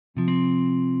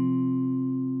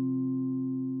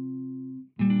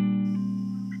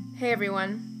Hey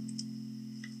everyone.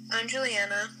 I'm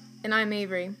Juliana. And I'm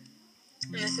Avery.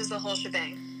 And this is The Whole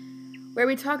Shebang. Where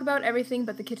we talk about everything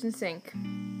but the kitchen sink.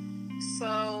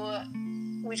 So,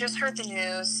 we just heard the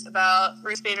news about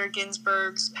Ruth Bader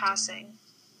Ginsburg's passing.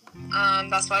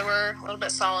 That's why we're a little bit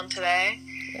solemn today.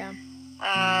 Yeah.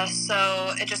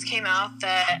 So, it just came out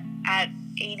that at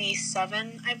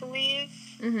 87, I believe,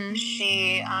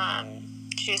 she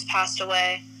has passed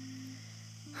away.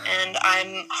 And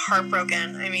I'm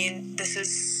heartbroken. I mean, this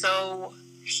is so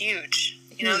huge.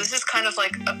 You know, this is kind of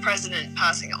like a president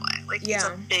passing away. Like, It's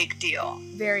a big deal.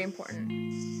 Very important.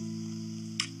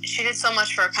 She did so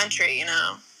much for our country, you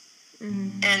know.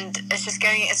 And it's just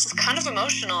kind of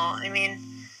emotional. I mean,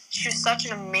 she was such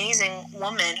an amazing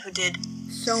woman who did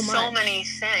so many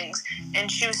things. And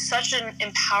she was such an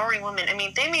empowering woman. I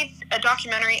mean, they made a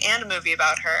documentary and a movie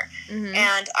about her.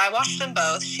 And I watched them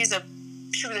both. She was a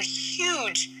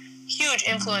huge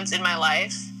influence in my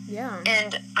life. Yeah.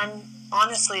 And I'm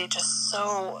honestly just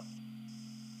so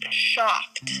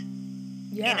shocked.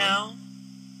 Yeah. You know?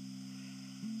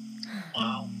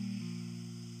 Wow.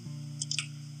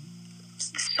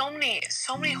 So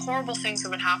many horrible things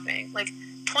have been happening. Like,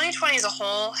 2020 as a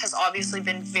whole has obviously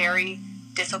been very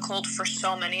difficult for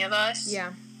so many of us.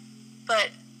 Yeah.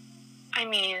 But, I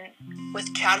mean,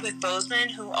 with Chadwick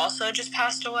Boseman, who also just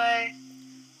passed away,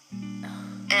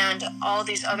 and all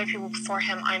these other people before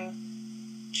him, I'm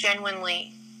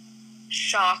genuinely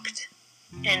shocked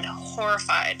and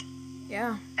horrified.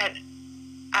 Yeah. At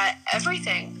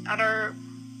everything, at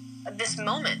this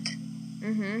moment.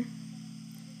 Oh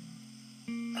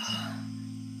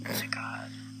my God.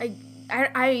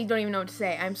 I don't even know what to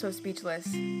say. I'm so speechless.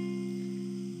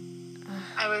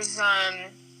 I was,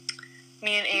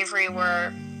 me and Avery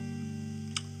were,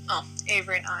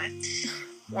 Avery and I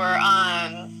were,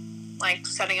 like,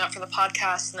 setting up for the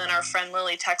podcast, and then our friend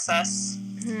Lily texts us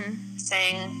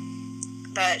saying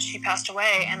that she passed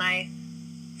away, and I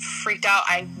freaked out.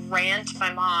 I ran to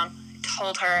my mom,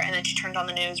 told her, and then she turned on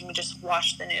the news, and we just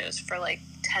watched the news for like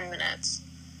 10 minutes,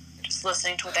 just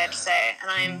listening to what they had to say,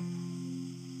 and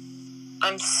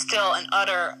I'm still in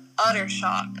utter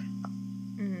shock.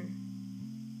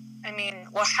 I mean,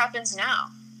 what happens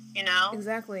now, you know?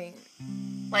 Exactly.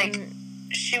 Like,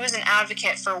 she was an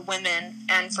advocate for women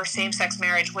and for same-sex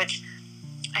marriage, which,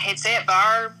 I hate to say it, but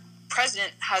our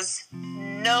president has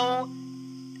no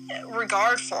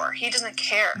regard for. He doesn't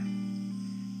care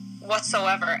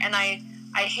whatsoever. And I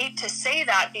hate to say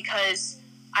that because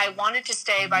I wanted to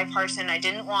stay bipartisan. I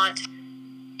didn't want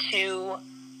to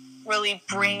really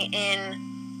bring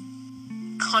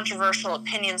in controversial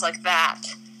opinions like that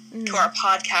to our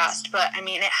podcast. But, I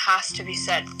mean, it has to be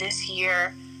said, this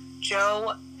year,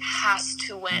 Joe has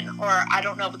to win, or I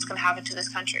don't know what's going to happen to this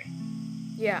country.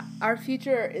 Yeah, our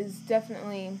future is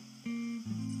definitely,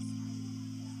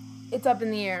 it's up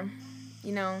in the air,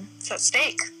 you know. It's at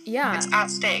stake. Yeah. It's at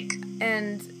stake.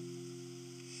 And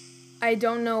I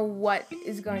don't know what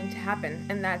is going to happen,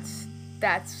 and that's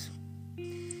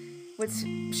what's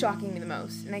shocking me the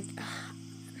most. And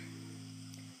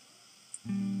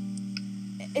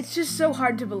it's just so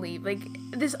hard to believe. Like,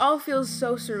 this all feels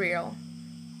so surreal.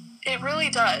 It really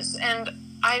does. And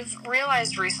I've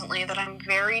realized recently that I'm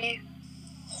very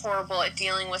horrible at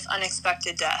dealing with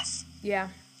unexpected death. Yeah.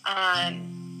 I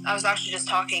was actually just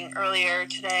talking earlier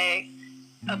today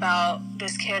about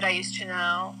this kid I used to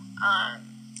know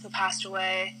who passed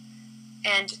away,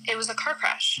 and it was a car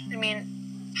crash. I mean,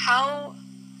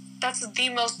 that's the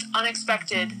most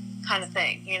unexpected kind of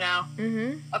thing, you know?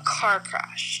 A car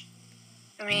crash.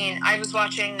 I mean, I was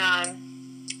watching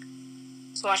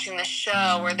this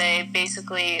show where they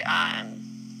basically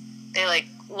they like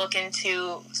look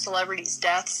into celebrities'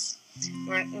 deaths.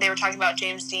 They were talking about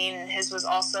James Dean, and his was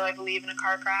also, I believe, in a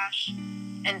car crash.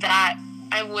 And that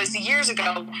was years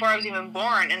ago, before I was even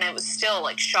born, and it was still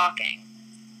like shocking,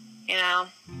 you know.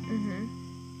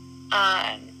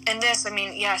 And this, I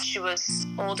mean, yes, she was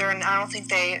older, and I don't think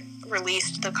they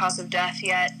released the cause of death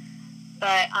yet,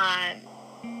 but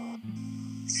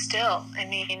still, I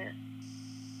mean,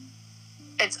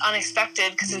 it's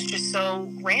unexpected because it's just so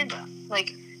random.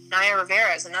 Like, Naya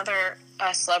Rivera is another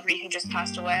celebrity who just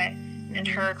passed away, and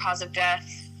her cause of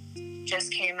death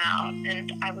just came out,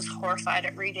 and I was horrified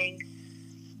at reading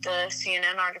the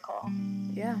CNN article.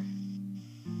 Yeah.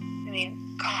 I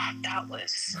mean, God, that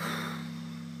was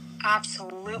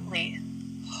absolutely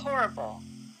horrible.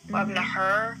 What happened to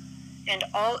her and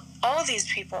all these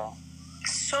people.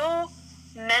 So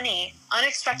many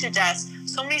unexpected deaths,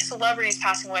 so many celebrities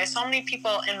passing away, so many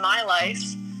people in my life,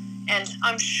 and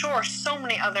I'm sure so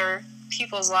many other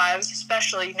people's lives,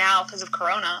 especially now because of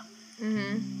Corona.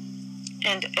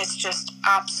 And it's just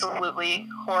absolutely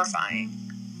horrifying.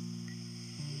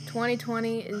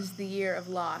 2020 is the year of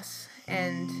loss,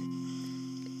 and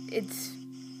it's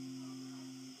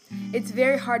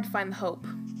very hard to find the hope.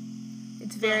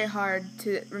 It's very hard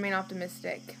to remain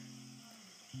optimistic.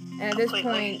 And at this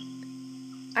point,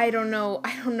 I don't know,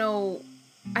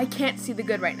 I can't see the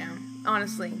good right now,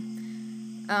 honestly.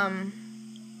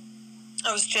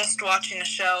 I was just watching a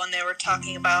show, and they were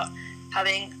talking about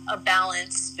having a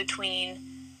balance between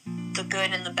the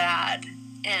good and the bad,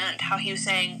 and how he was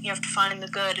saying you have to find the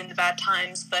good in the bad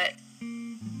times, but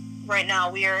right now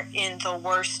we are in the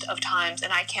worst of times,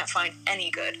 and I can't find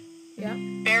any good. Yeah.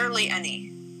 Barely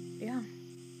any. Yeah.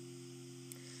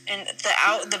 And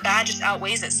the bad just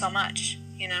outweighs it so much,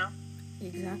 you know?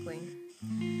 Exactly.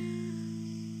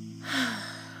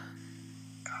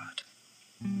 God.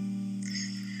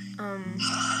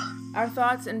 Our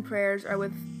thoughts and prayers are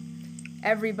with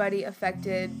everybody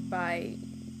affected by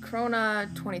Corona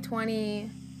 2020,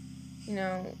 you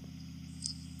know.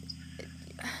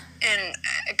 And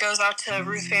it goes out to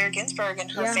Ruth Bader Ginsburg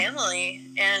and her family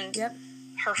and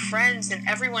her friends and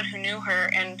everyone who knew her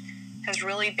and has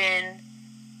really been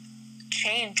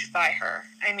changed by her.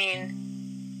 I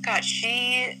mean, God,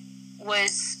 she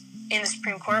was in the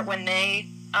Supreme Court when they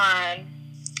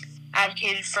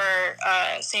advocated for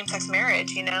same-sex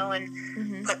marriage, you know,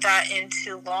 and put that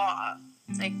into law.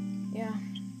 Like,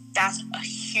 that's a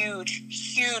huge,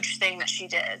 huge thing that she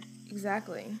did.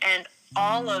 Exactly. And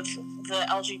all of the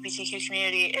LGBTQ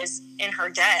community is in her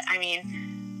debt. I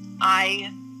mean,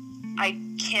 I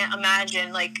can't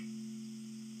imagine, like,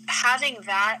 having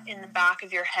that in the back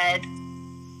of your head,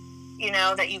 you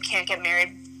know, that you can't get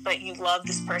married, but you love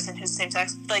this person who's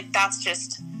same-sex. Like, that's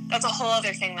a whole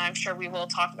other thing that I'm sure we will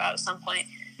talk about at some point.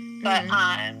 But,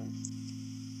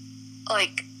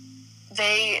 like,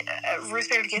 Ruth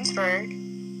Bader Ginsburg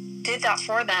did that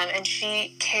for them, and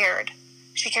she cared.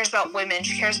 She cares about women.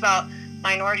 She cares about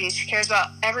minorities. She cares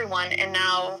about everyone, and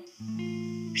now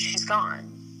she's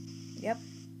gone. Yep.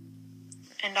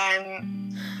 And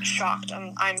I'm shocked.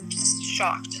 I'm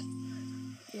shocked.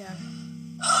 Yeah.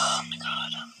 Oh my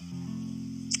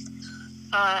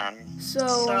God.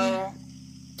 So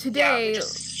today,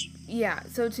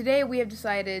 so today we have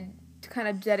decided to kind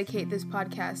of dedicate this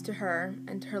podcast to her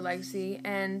and to her legacy,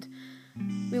 and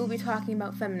we will be talking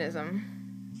about feminism.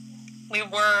 We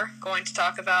were going to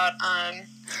talk about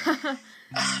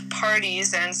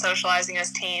parties and socializing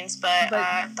as teens, but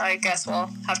I guess we'll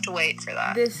have to wait for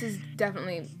that. This is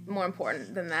definitely more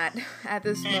important than that at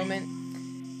this moment.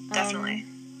 Definitely.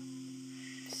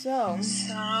 So,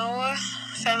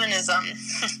 feminism.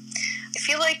 I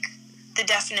feel like the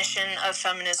definition of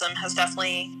feminism has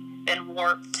definitely been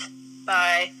warped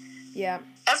by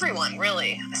everyone,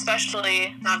 really.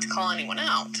 Especially, not to call anyone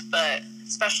out, but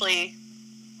especially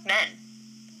men.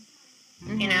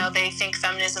 You know, they think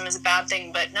feminism is a bad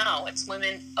thing, but no, it's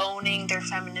women owning their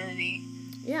femininity.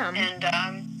 Yeah.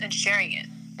 And sharing it.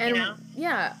 And, you know?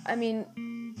 Yeah, I mean,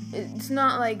 it's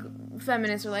not like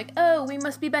feminists are like, oh, we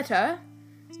must be better.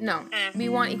 No, we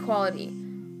want equality.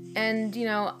 And, you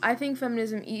know, I think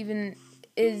feminism even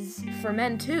is for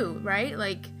men too, right?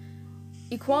 Like,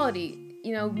 equality.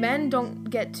 You know, men don't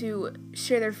get to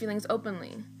share their feelings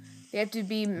openly. They have to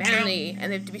be manly,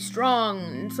 and they have to be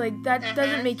strong. It's like, that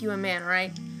doesn't make you a man,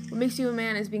 right? What makes you a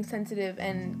man is being sensitive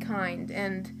and kind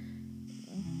and,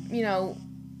 you know,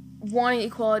 wanting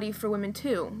equality for women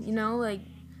too, you know? Like,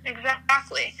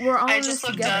 exactly. We're all in this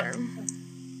together.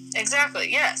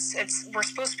 Exactly, yes. We're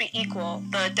supposed to be equal.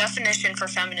 The definition for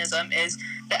feminism is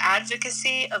the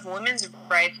advocacy of women's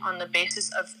rights on the basis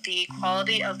of the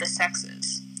equality of the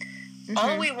sexes.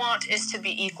 All we want is to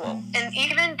be equal. And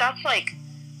even that's like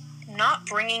not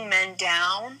bringing men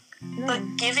down, but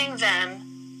giving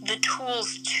them the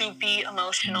tools to be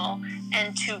emotional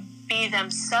and to be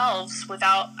themselves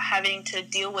without having to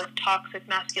deal with toxic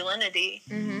masculinity.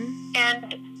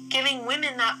 And giving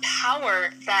women that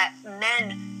power that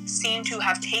men seem to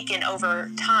have taken over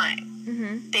time.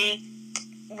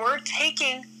 We're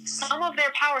taking some of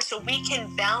their power so we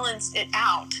can balance it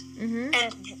out.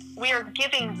 And we are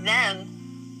giving them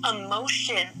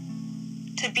emotion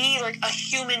to be like a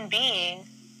human being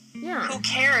who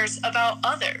cares about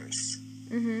others.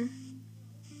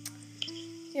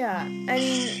 Yeah, I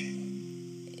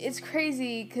mean, it's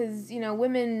crazy because, you know,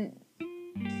 women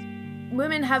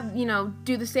have, you know,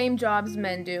 do the same jobs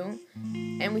men do,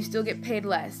 and we still get paid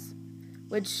less,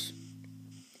 which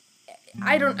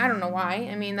I don't know why.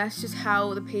 I mean, that's just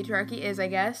how the patriarchy is, I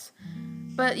guess.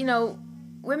 But, you know,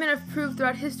 women have proved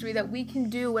throughout history that we can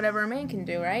do whatever a man can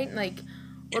do, right? Like,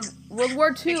 World War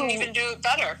II. We can even do it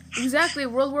better. Exactly.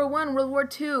 World War I, World War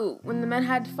II, when the men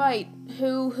had to fight,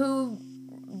 who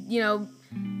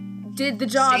did the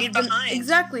jobs. Stayed behind.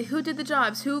 Exactly. Who did the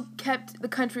jobs? Who kept the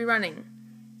country running?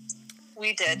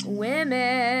 We did.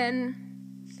 Women.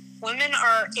 Women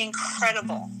are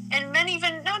incredible. And men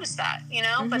even notice that,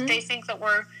 but they think that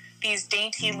we're these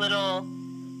dainty little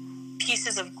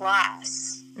pieces of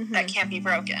glass that can't be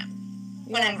broken.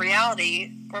 Yeah. When in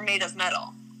reality, we're made of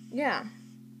metal. Yeah.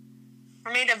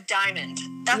 We're made of diamond.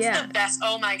 That's the best.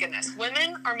 Oh my goodness.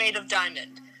 Women are made of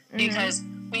diamond because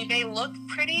we may look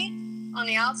pretty on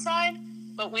the outside,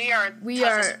 but we are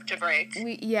tough to break.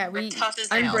 We're tough as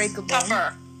nails. Unbreakable.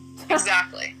 Tougher.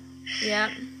 Exactly. Yeah.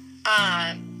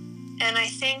 And I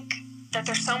think that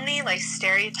there's so many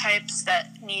stereotypes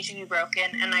that need to be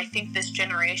broken, and I think this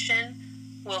generation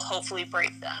will hopefully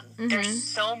break them. There's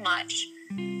so much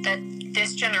that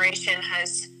this generation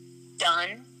has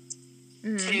done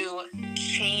to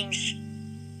change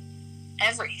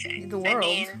everything. The world. I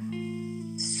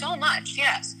mean, so much,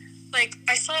 yes.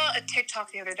 I saw a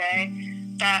TikTok the other day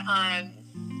that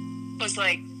was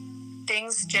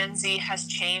things Gen Z has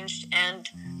changed and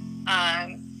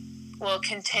will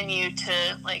continue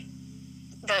to,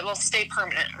 that will stay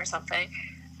permanent or something.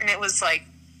 And it was,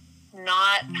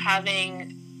 not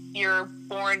having your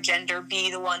born gender be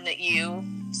the one that you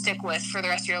stick with for the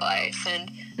rest of your life.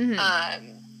 And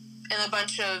a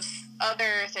bunch of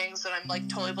other things that I'm,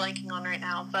 totally blanking on right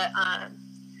now. But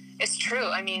it's true.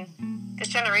 I mean, this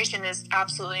generation is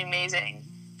absolutely amazing.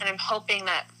 And I'm hoping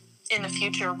that in the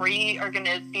future we are going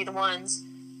to be the ones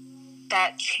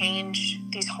that change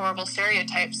these horrible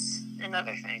stereotypes and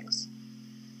other things.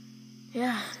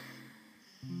 Yeah.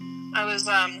 I was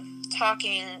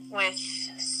talking with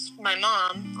my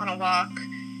mom on a walk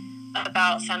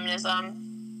about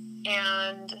feminism,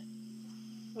 and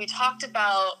we talked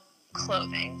about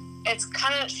clothing. It's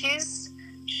kind of she's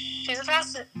a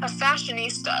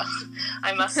fashionista,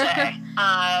 I must say.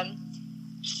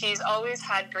 She's always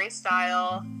had great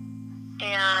style,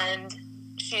 and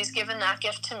she's given that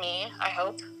gift to me, I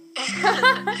hope.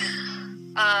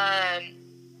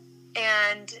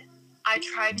 And I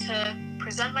try to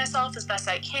present myself as best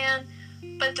I can,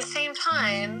 but at the same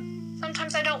time,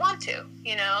 sometimes I don't want to,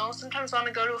 Sometimes I want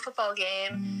to go to a football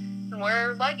game and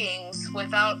wear leggings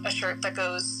without a shirt that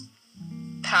goes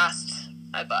past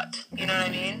my butt. You know what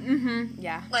I mean? Mm-hmm.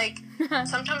 Yeah.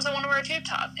 Sometimes I want to wear a tube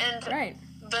top. And right.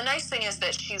 The nice thing is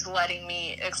that she's letting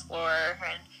me explore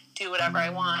and do whatever I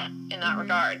want in that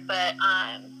regard. But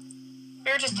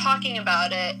we were just talking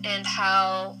about it and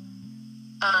how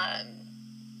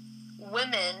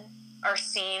women are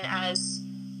seen as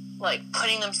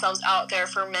putting themselves out there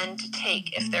for men to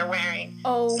take if they're wearing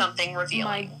something revealing.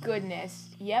 My goodness.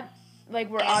 Yep.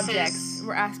 We're objects.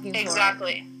 We're asking for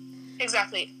it.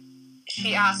 Exactly.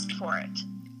 She asked for it.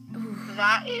 Oof.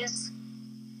 That is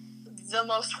the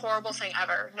most horrible thing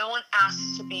ever. No one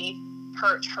asks to be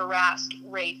hurt, harassed,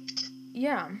 raped.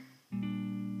 Yeah.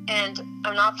 And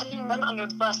I'm not putting them under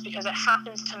the bus because it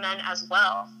happens to men as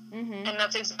well. Mm-hmm. And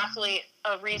that's exactly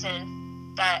a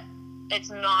reason that it's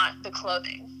not the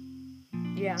clothing.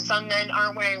 Yeah. Some men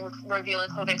aren't wearing revealing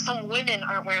clothing. Some women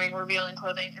aren't wearing revealing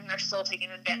clothing, and they're still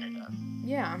taken advantage of.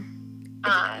 Yeah.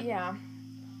 Yeah.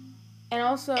 And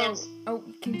also...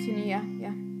 continue, yeah.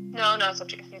 No, it's up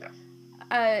to you.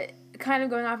 Kind of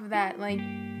going off of that,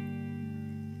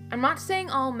 I'm not saying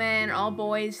all men, all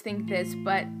boys think this,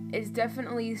 but it's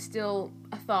definitely still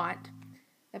a thought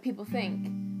that people think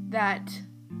that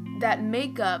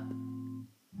makeup,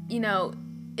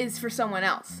 is for someone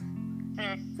else.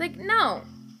 It's no,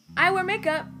 I wear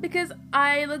makeup because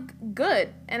I look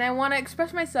good and I want to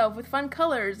express myself with fun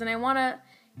colors and I want to,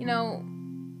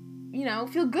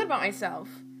 feel good about myself.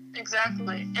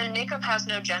 Exactly. And makeup has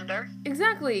no gender.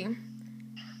 Exactly.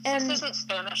 And this isn't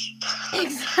Spanish.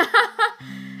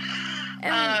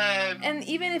 And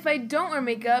even if I don't wear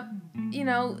makeup,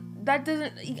 that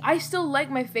doesn't... I still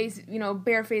like my face,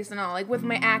 bare face and all. With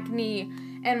my acne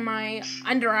and my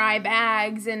under eye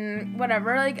bags and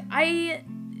whatever. I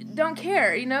don't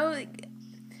care, I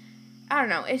don't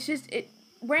know. It's just...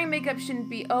 wearing makeup shouldn't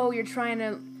be, you're trying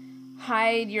to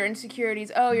hide your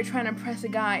insecurities. You're trying to impress a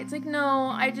guy. It's no,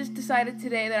 I just decided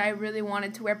today that I really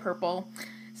wanted to wear purple.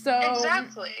 So...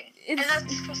 Exactly. And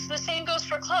that's the same goes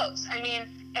for clothes. I mean,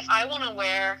 if I want to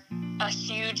wear a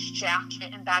huge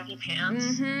jacket and baggy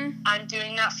pants, I'm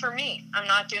doing that for me. I'm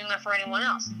not doing that for anyone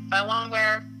else. If I want to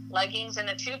wear leggings and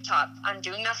a tube top, I'm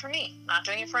doing that for me. Not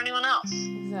doing it for anyone else.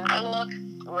 Exactly. I look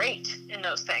great in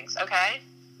those things, okay?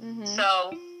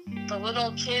 So the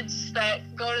little kids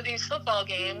that go to these football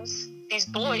games, these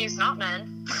boys, not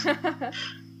men,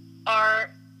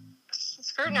 are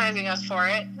scrutinizing us for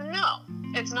it, no,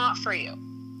 it's not for you.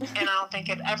 And I don't think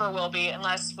it ever will be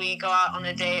unless we go out on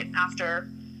a date after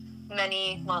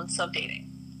many months of dating.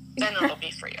 Then it'll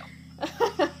be for you.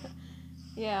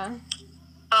 Yeah.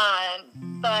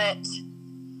 But,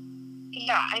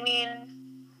 yeah, I mean,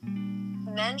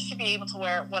 men should be able to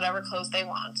wear whatever clothes they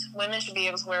want. Women should be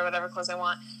able to wear whatever clothes they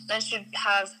want. Men should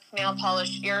have nail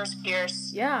polish, ears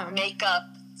pierced, makeup,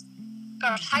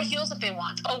 gosh, high heels if they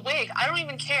want, a wig. I don't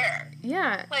even care.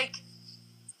 Yeah. Like,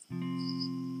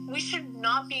 we should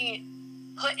not be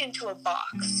put into a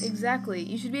box. Exactly.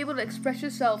 You should be able to express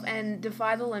yourself and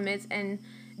defy the limits and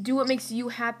do what makes you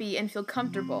happy and feel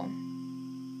comfortable.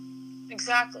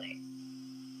 Exactly.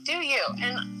 Do you.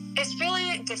 And it's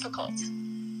really difficult.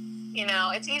 You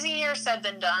know, it's easier said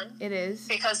than done. It is.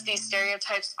 Because these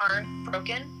stereotypes aren't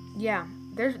broken. Yeah.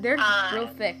 They're real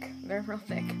thick. They're real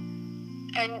thick.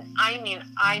 And I mean,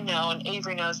 I know, and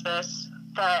Avery knows this,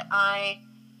 that I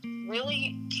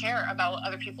really care about what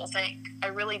other people think. I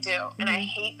really do. And I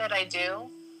hate that I do.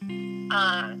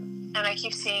 And I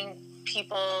keep seeing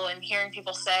people and hearing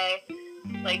people say,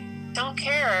 like, don't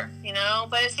care, you know?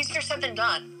 But it's easier said than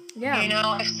done. Yeah. You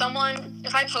know,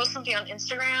 if I post something on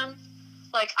Instagram,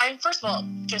 like, I'm, first of all,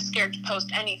 just scared to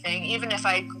post anything. Even if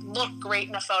I look great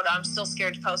in a photo, I'm still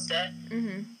scared to post it.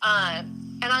 And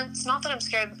it's not that I'm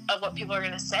scared of what people are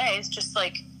going to say. It's just,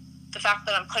 like, the fact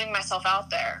that I'm putting myself out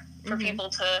there for people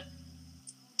to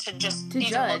just even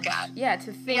judge. Look at. Yeah,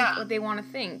 to think what they want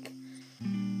to think.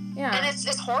 Yeah. And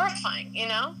it's horrifying, you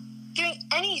know? Doing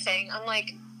anything, I'm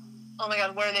like, oh my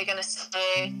God, what are they going to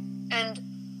say? And,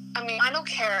 I mean, I don't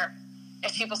care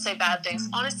if people say bad things.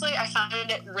 Honestly, I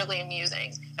find it really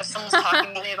amusing if someone's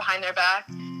talking to me behind their back.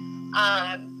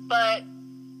 But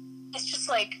it's just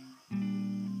like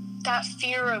that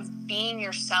fear of being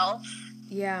yourself.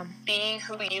 Yeah. Being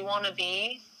who you want to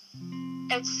be.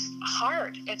 It's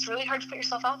hard. It's really hard to put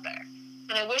yourself out there.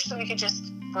 And I wish that we could just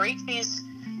break these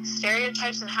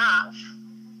stereotypes in half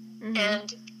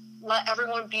and let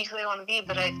everyone be who they want to be,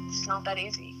 but it's not that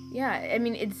easy. Yeah, I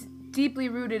mean, it's deeply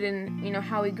rooted in, you know,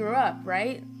 how we grew up,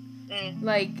 right?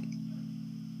 Like,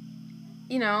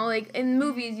 you know, like, in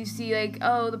movies you see, like,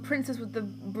 oh, the princess with the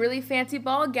really fancy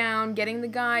ball gown, getting the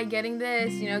guy, getting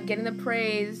this, you know, getting the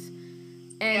praise,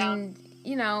 and,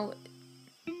 you know,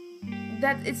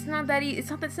 that, it's not that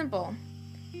it's not that simple.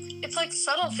 It's, like,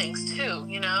 subtle things, too,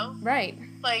 you know? Right.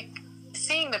 Like,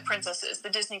 seeing the princesses,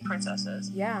 the Disney princesses.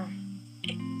 Yeah.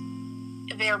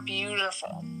 They're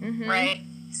beautiful, right?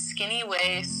 Skinny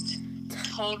waist,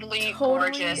 totally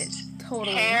gorgeous.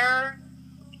 Totally. Hair,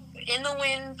 in the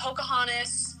wind,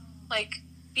 Pocahontas, like,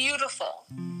 beautiful.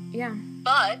 Yeah.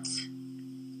 But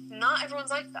not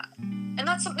everyone's like that. And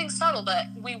that's something subtle that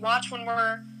we watch when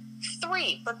we're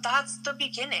 3, but that's the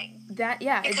beginning.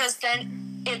 Because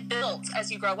then it builds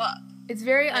as you grow up. It's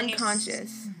very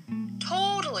unconscious.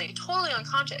 Totally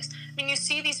unconscious. I mean, you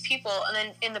see these people, and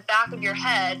then in the back of your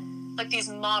head, like these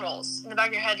models, in the back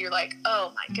of your head, you're like,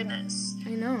 oh my goodness.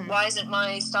 I know. Why isn't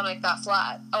my stomach that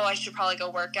flat? Oh, I should probably go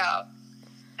work out.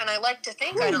 And I like to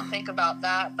think I don't think about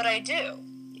that, but I do.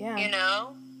 Yeah. You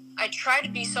know? I try to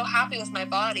be so happy with my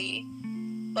body,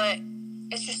 but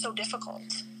it's just so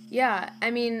difficult. Yeah, I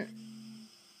mean,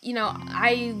 you know,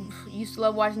 I used to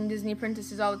love watching Disney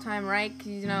princesses all the time, right?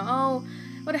 Because, you know, oh,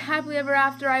 what a happily ever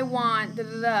after I want,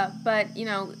 da-da-da. But, you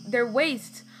know, their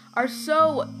waists are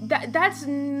so, that's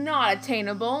not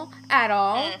attainable at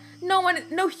all.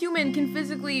 No human can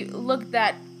physically look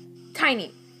that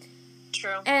tiny.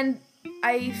 True. And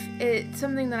it's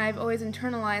something that I've always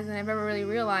internalized and I've never really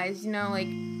realized, you know, like,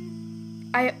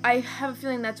 I have a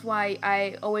feeling that's why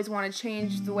I always want to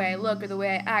change the way I look or the way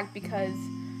I act, because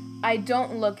I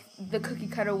don't look the cookie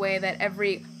cutter way that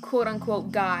every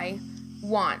quote-unquote guy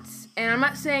wants. And I'm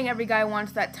not saying every guy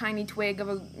wants that tiny twig of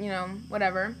a, you know,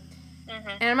 whatever.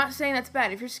 And I'm not saying that's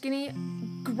bad. If you're skinny,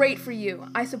 great for you.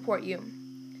 I support you.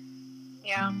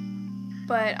 Yeah.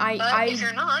 But if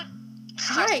you're not,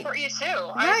 I support you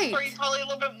too. I support you probably a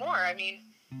little bit more. I mean,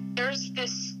 there's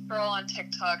this girl on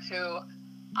TikTok who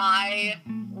I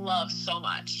love so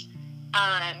much.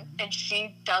 And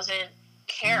she doesn't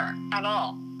care at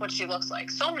all what she looks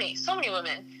like. So many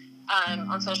women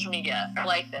on social media are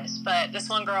like this. But this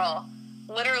one girl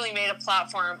literally made a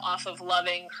platform off of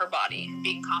loving her body and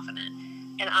being confident.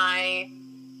 And I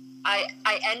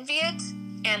envy it,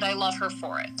 and I love her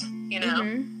for it, you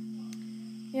know?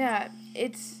 Yeah,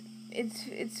 it's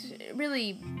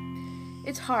really,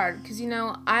 it's hard, because, you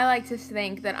know, I like to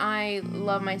think that I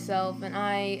love myself, and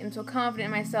I am so confident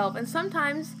in myself, and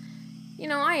sometimes, you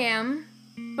know, I am,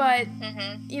 but,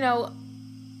 you know,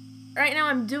 right now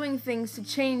I'm doing things to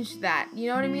change that. You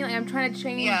know what I mean? Like, I'm trying to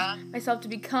change myself to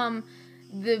become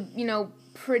the,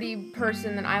 pretty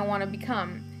person that I want to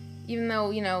become. Even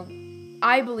though,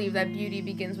 I believe that beauty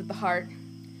begins with the heart.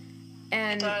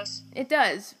 And it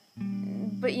does.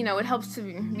 But, it helps to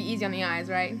be easy on the eyes,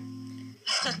 right?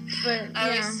 But I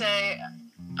always say,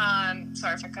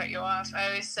 sorry if I cut you off. I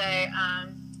always say,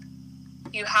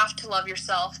 you have to love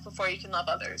yourself before you can love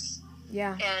others.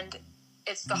 Yeah. And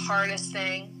it's the hardest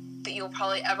thing that you'll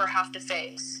probably ever have to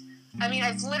face. I mean,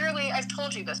 I've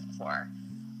told you this before.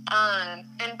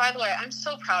 And by the way, I'm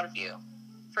so proud of you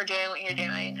for doing what you're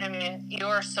doing. I mean,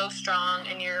 you're so strong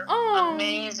and you're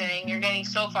amazing. You're getting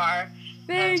so far.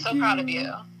 I'm so proud of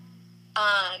you.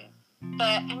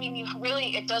 But I mean,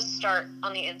 it does start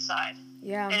on the inside.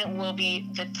 Yeah. And it will be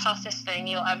the toughest thing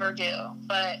you'll ever do.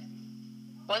 But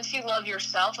once you love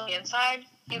yourself on the inside,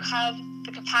 you have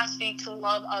the capacity to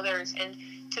love others and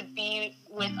to be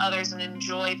with others and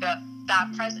enjoy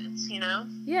that presence,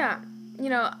 Yeah.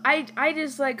 I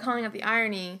just like calling out the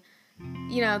irony,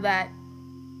 that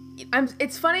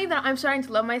it's funny that I'm starting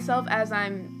to love myself as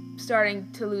I'm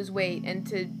starting to lose weight and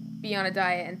to be on a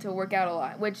diet and to work out a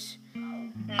lot, which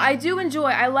I do enjoy.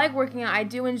 I like working out. I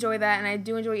do enjoy that, and I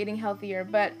do enjoy eating healthier,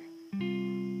 but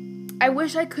I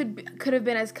wish I could have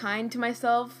been as kind to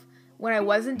myself when I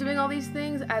wasn't doing all these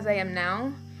things as I am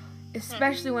now,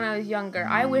 especially when I was younger.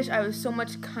 I wish I was so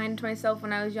much kind to myself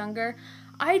when I was younger.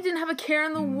 I didn't have a care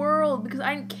in the world because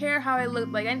I didn't care how I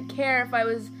looked like. I didn't care if I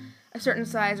was a certain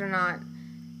size or not.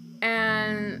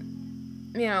 And,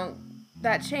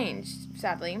 that changed,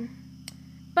 sadly.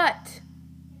 But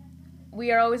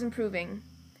we are always improving,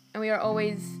 and we are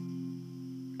always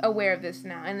aware of this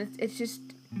now. And it's just,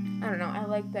 I don't know, I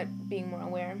like that being more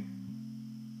aware.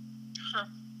 Huh.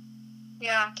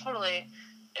 Yeah, totally.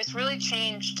 It's really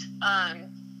changed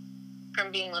from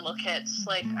being little kids.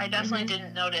 Like, I definitely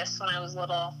didn't notice when I was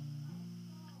little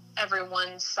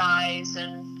everyone's size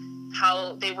and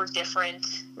how they were different.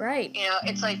 Right.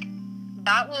 It's like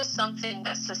that was something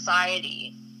that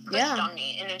society pushed on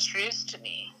me and introduced to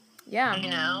me. Yeah.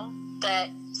 That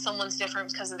someone's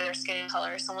different because of their skin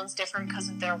color, someone's different because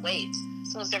of their weight,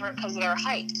 someone's different because of their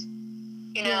height.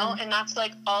 And that's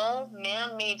like all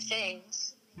man-made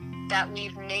things that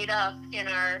we've made up in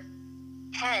our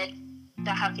head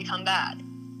that have become bad.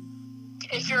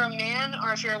 If you're a man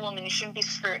or if you're a woman, you shouldn't be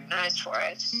scrutinized for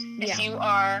it. Yeah. If you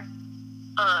are,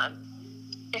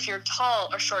 if you're tall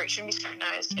or short, you shouldn't be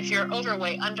scrutinized. If you're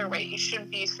overweight, underweight, you shouldn't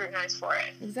be scrutinized for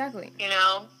it. Exactly.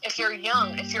 If you're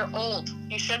young, if you're old,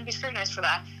 you shouldn't be scrutinized for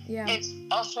that. Yeah. It's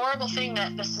a horrible thing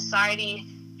that the society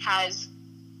has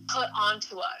put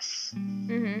onto us.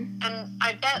 Mm-hmm. And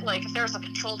I bet, if there was a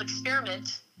controlled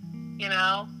experiment,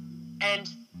 and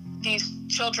these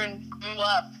children grew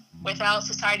up without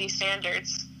society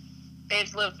standards,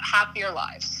 they'd live happier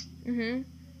lives. Mm-hmm.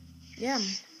 Yeah.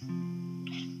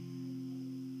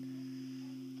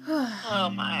 Oh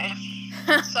my.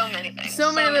 So many things.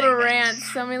 So many little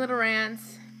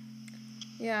rants.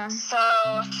 Yeah. So,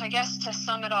 I guess to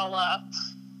sum it all up,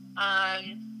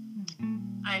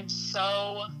 I'm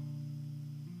so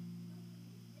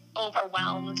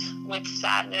overwhelmed with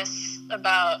sadness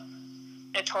about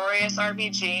Notorious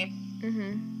RBG.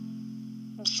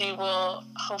 Mm-hmm. She will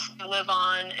hopefully live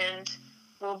on and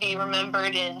will be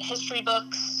remembered in history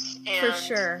books and for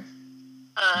sure.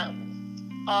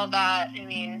 All that. I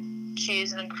mean,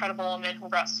 she's an incredible woman who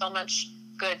brought so much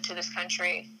good to this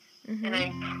country. Mm-hmm. And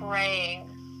I'm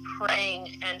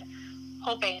praying and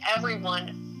hoping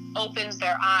everyone opens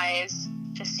their eyes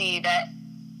to see that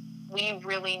we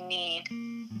really need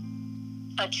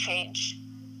a change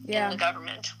in the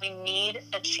government. We need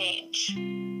a change.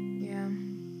 Yeah.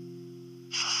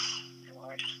 My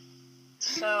Lord.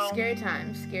 So scary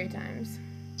times. Scary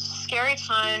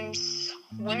times.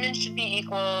 Women should be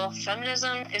equal.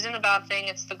 Feminism isn't a bad thing.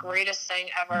 It's the greatest thing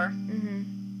ever.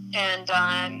 Mm-hmm. And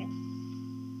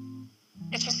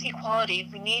it's just equality.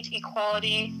 We need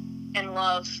equality and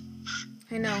love.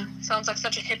 I know. Sounds like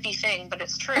such a hippie thing, but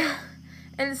it's true.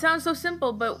 And it sounds so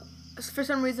simple, but for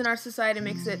some reason our society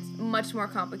makes it much more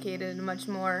complicated and much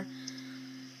more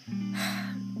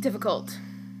difficult.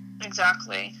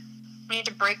 Exactly. We need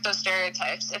to break those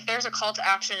stereotypes. If there's a call to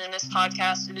action in this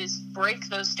podcast, it is break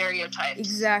those stereotypes.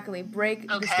 Exactly. Break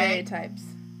the stereotypes.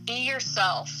 Be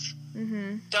yourself.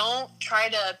 Mm-hmm. Don't try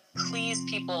to please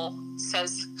people,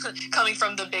 says, coming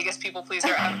from the biggest people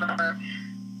pleaser ever.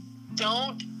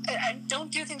 Don't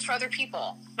do things for other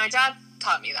people. My dad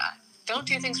taught me that. Don't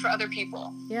do things for other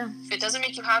people. Yeah. If it doesn't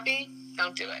make you happy,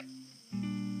 don't do it.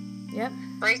 Yep.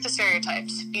 Break the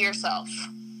stereotypes. Be yourself.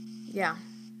 Yeah.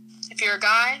 If you're a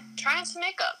guy, try on some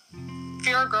makeup. if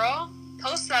you're a girl,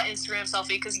 post that Instagram selfie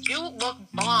because you look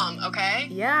bomb, okay?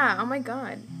 Yeah, oh my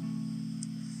god.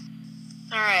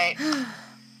 Alright.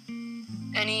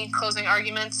 Any closing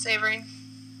arguments, Avery?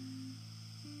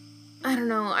 I don't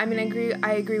know. I mean,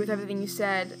 I agree with everything you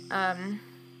said.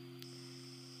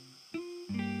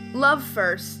 Love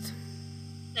first.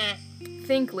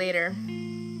 Think later.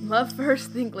 Love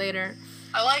first, think later.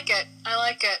 I like it.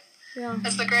 Yeah.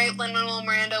 As the great Lin-Manuel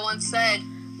Miranda once said,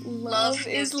 love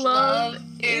is love.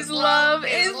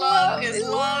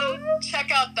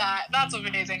 Check out that. That's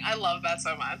amazing. I love that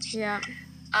so much. Yeah.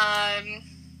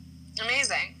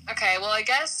 Amazing. Okay, well, I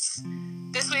guess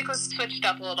this week was switched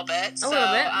up a little bit.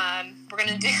 We're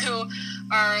going to do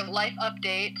our life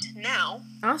update now.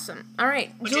 Awesome. All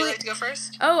right. Would you like to go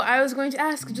first? Oh, I was going to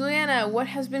ask, Juliana, what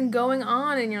has been going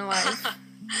on in your life?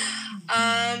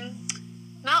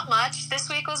 Not much. This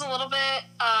week was a little bit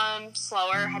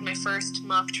slower. Had my first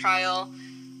mock trial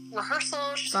rehearsal,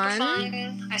 which was super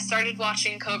fun. I started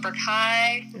watching Cobra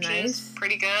Kai, which is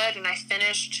pretty good, and I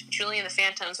finished Julie and the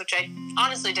Phantoms, which I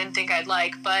honestly didn't think I'd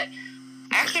like, but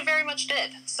I actually very much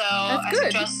did. So I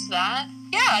suggest that.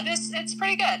 Yeah, it's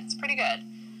pretty good. It's pretty good.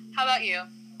 How about you?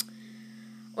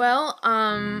 Well,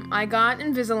 I got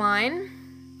Invisalign,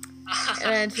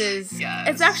 which is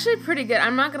it's actually pretty good.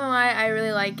 I'm not gonna lie, I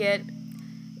really like it.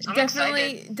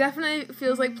 Definitely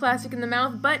feels like plastic in the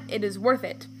mouth, but it is worth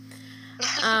it.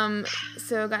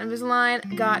 So got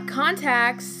Invisalign, got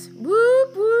contacts.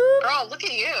 Whoop whoop. Bro, look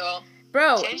at you.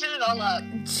 Bro, changing it all up.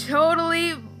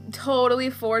 Totally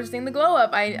forcing the glow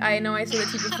up. I know I said it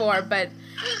to you before, but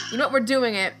you know what? We're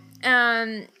doing it.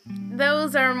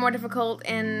 Those are more difficult,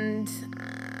 and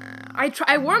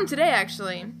I wore them today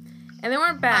actually, and they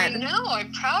weren't bad. I know.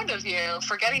 I'm proud of you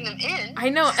for getting them in. I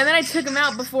know, and then I took them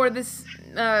out before this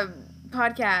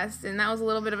podcast, and that was a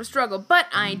little bit of a struggle, but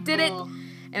I did it,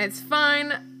 and it's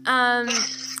fine.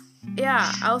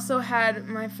 Yeah, I also had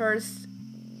my first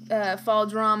fall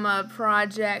drama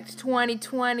project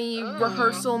 2020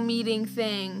 rehearsal meeting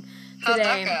thing today. How'd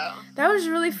that go? That was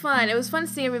really fun. It was fun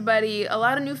seeing everybody. A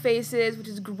lot of new faces, which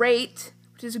is great.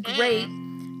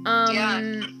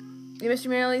 Mr.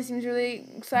 Merrily seems really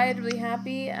excited, really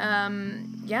happy.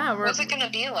 What's it gonna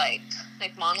be like?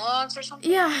 Like monologues or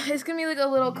something? Yeah, it's gonna be like a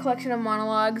little collection of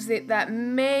monologues that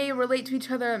may relate to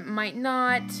each other, might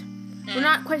not. We're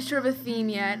not quite sure of a theme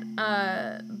yet,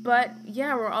 but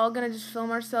yeah, we're all gonna just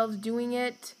film ourselves doing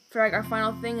it for like our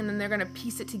final thing, and then they're gonna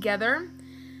piece it together.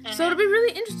 So it'll be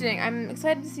really interesting. I'm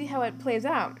excited to see how it plays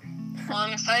out. Well,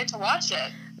 I'm excited to watch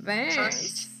it.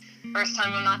 Thanks. First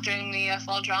time I'm not doing the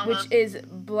fall drama. Which is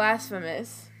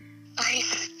blasphemous. I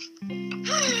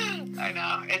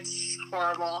know, it's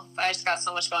horrible. I just got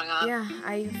so much going on. Yeah,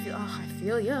 I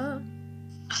feel ya.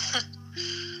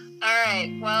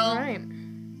 Alright, well, Alright.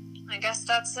 I guess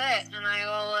that's it, and I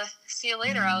will see you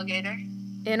later, alligator.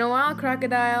 In a while,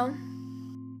 crocodile.